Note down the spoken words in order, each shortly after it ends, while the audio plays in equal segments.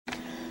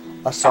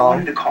a song. I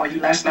wanted to call you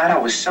last night. I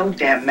was so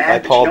damn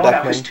mad, by Paul but you know what? I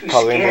Beckman, was too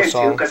Palu scared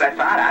song. to, because I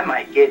thought I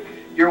might get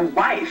your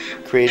wife,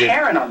 Created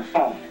Karen, on the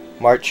phone.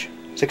 March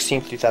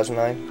 16th,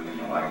 2009.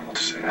 I don't know what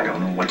to say. I don't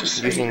know what to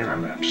say. Using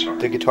I'm sorry.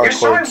 the guitar You're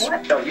chords sorry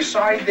what, though? You're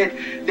sorry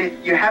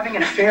that you're having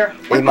an affair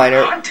with A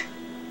minor my aunt?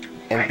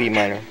 and B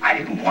minor. I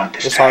didn't want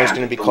this. This song is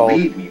going to be called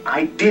Believe me,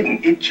 I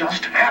didn't. It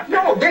just happened.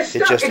 No, this It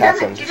stuff, Just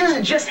Happened. It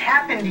doesn't just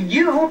happen to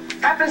you. It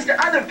happens to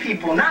other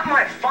people, not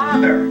my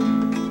father.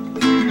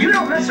 You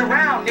don't mess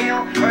around,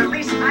 Neil, or at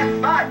least I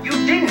thought you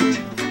didn't.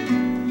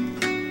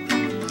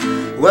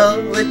 Well,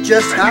 it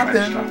just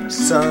happened,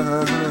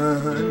 son.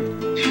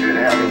 Sure,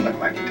 that didn't look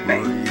like it to me.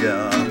 Oh,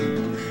 yeah.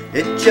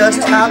 It just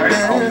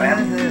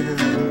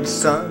happened,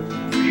 son.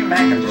 Could you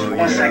imagine just for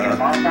 1 second if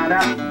Mom found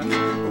out?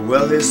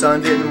 Well, his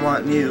son didn't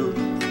want Neil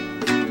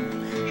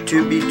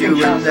to be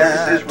doing Child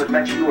that. Services would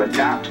let you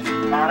adopt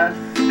Anna.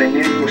 They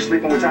knew you were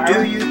sleeping with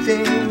Tyler. Do you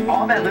think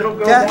all that little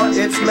girl that wants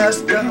it's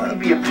messed is up? to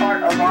be a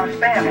part of our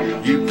family.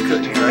 You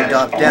couldn't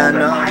adopt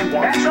Anna if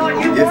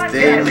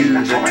they knew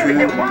the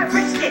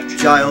truth.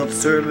 Child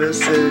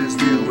Services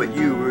knew what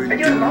you were doing.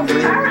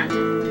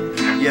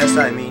 Yes,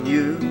 I mean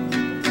you.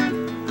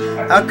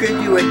 How could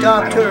you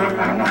adopt her?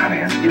 I don't know how to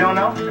answer. You don't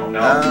know?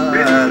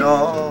 At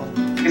all.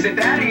 Is it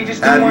that or you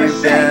just don't Have want you to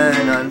say?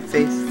 been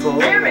unfaithful?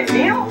 Damn it,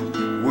 Neil!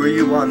 Were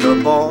you on the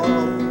ball?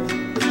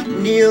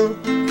 Neil?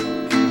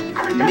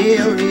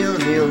 Neil, Neil,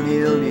 Neil,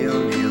 Neil, Neil,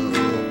 Neil.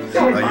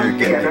 Oh, you're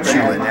getting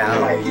chewing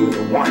out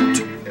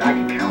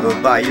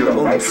by your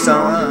own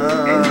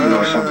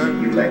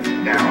son. You let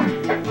him down.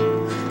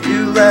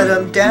 You let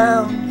him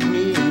down,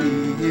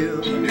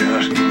 Neil. You're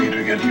asking me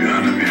to get you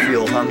out of You here.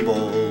 feel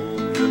humbled.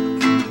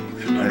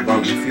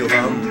 You feel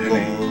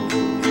humbled.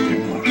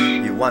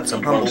 You want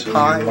some humble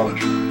pie?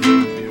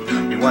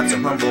 You want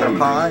some humble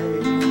pie?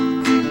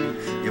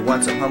 You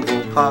want some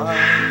humble pie?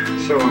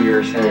 So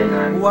you're saying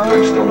I'm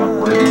still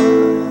not worthy?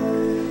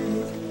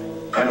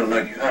 I don't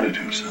like your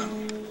attitude, son.